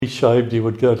he shaved, he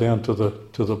would go down to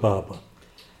the barber.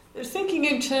 Thinking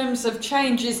in terms of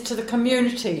changes to the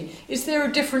community, is there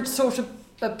a different sort of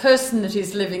a person that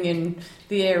is living in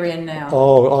the area now?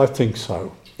 Oh, I think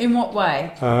so. In what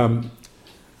way?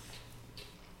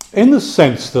 In the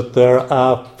sense that there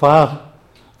are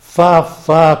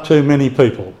far too many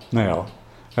people now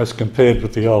as compared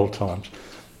with the old times.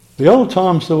 The old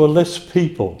times there were less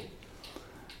people.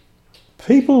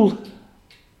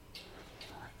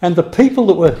 And the people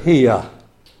that were here,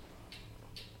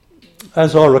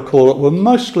 as I recall it, were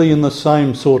mostly in the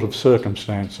same sort of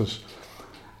circumstances.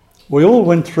 We all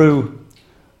went through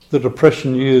the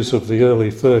Depression years of the early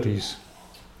 30s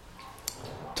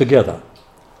together.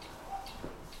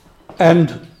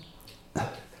 And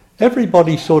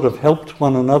everybody sort of helped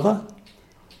one another.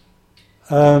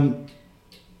 There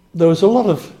was a lot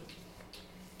of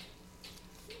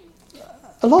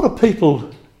people,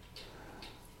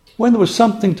 when there was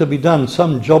something to be done,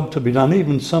 some job to be done,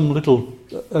 even some little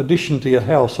addition to your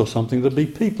house or something, there'd be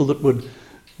people that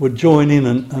would join in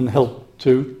and help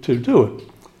to do it.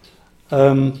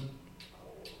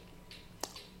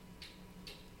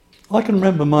 I can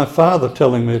remember my father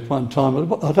telling me at one time,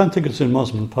 I don't think it's in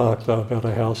Mosman Park though, about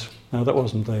a house, no, that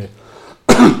wasn't there,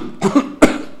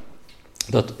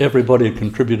 that everybody had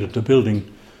contributed to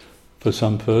building for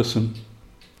some person.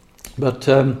 But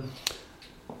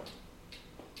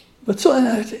so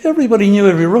everybody knew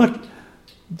every right.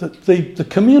 The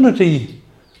community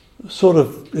sort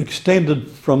of extended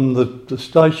from the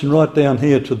station right down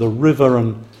here to the river,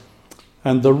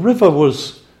 and the river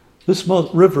was, this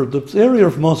river, the area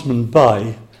of Mosman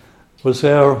Bay was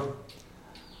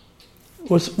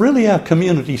really our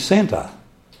community centre,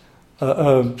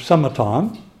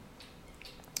 summertime,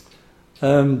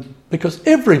 because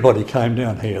everybody came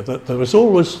down here. There was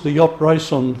always the yacht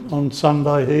race on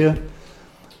Sunday here,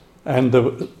 and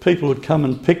people would come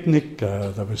and picnic.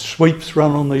 There were sweeps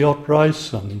run on the yacht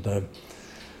race,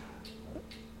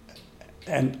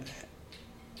 and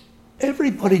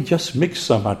everybody just mixed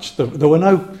so much. There were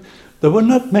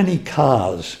not many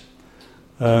cars.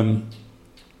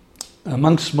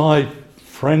 Amongst my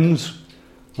friends,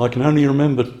 I can only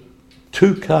remember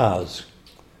 2 cars,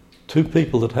 2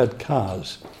 people that had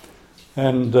cars,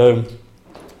 and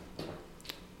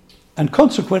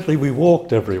consequently we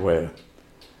walked everywhere,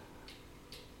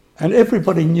 and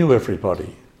everybody knew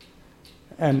everybody,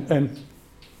 and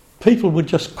people would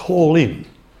just call in,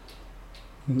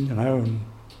 you know. And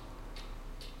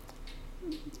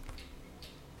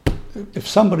if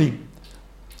somebody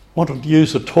wanted to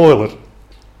use a toilet,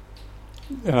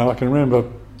 you know, I can remember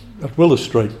at Willis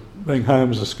Street being home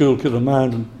as a school kid of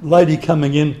mine, and a lady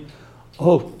coming in,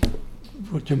 "Oh,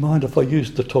 would you mind if I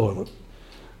used the toilet?"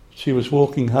 She was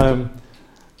walking home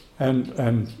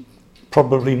and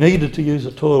probably needed to use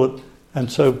a toilet, and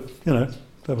so, you know,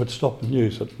 they would stop and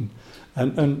use it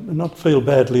and not feel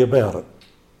badly about it.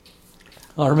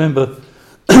 I remember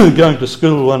going to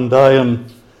school one day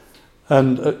and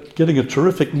getting a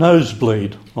terrific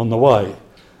nosebleed on the way,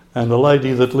 and the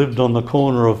lady that lived on the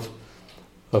corner of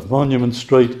Monument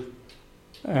Street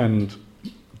and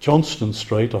Johnston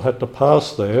Street, I had to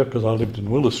pass there because I lived in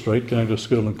Willis Street going to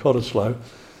school in Cottesloe.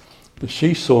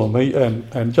 She saw me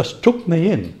and just took me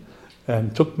in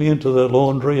and took me into the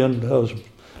laundry, and I was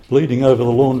bleeding over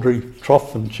the laundry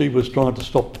trough, and she was trying to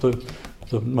stop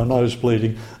my nose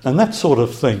bleeding and that sort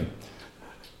of thing.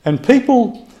 And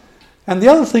the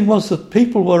other thing was that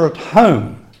people were at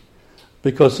home,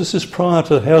 because this is prior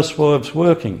to housewives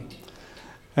working,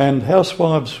 and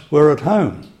housewives were at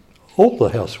home. All the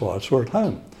housewives were at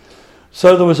home.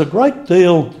 So there was a great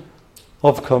deal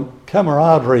of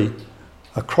camaraderie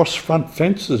across front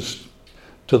fences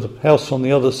to the house on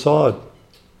the other side.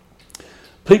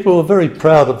 People were very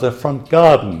proud of their front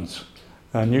gardens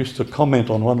and used to comment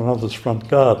on one another's front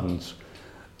gardens.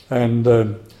 And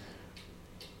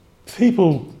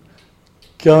people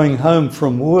going home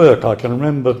from work, I can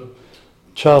remember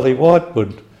Charlie White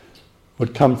would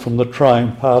come from the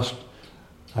train past,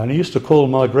 and he used to call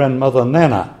my grandmother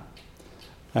Nana,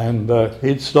 and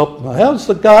he'd stop, "How's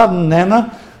the garden,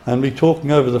 Nana?" and be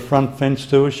talking over the front fence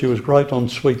to her. She was great on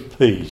sweet peas.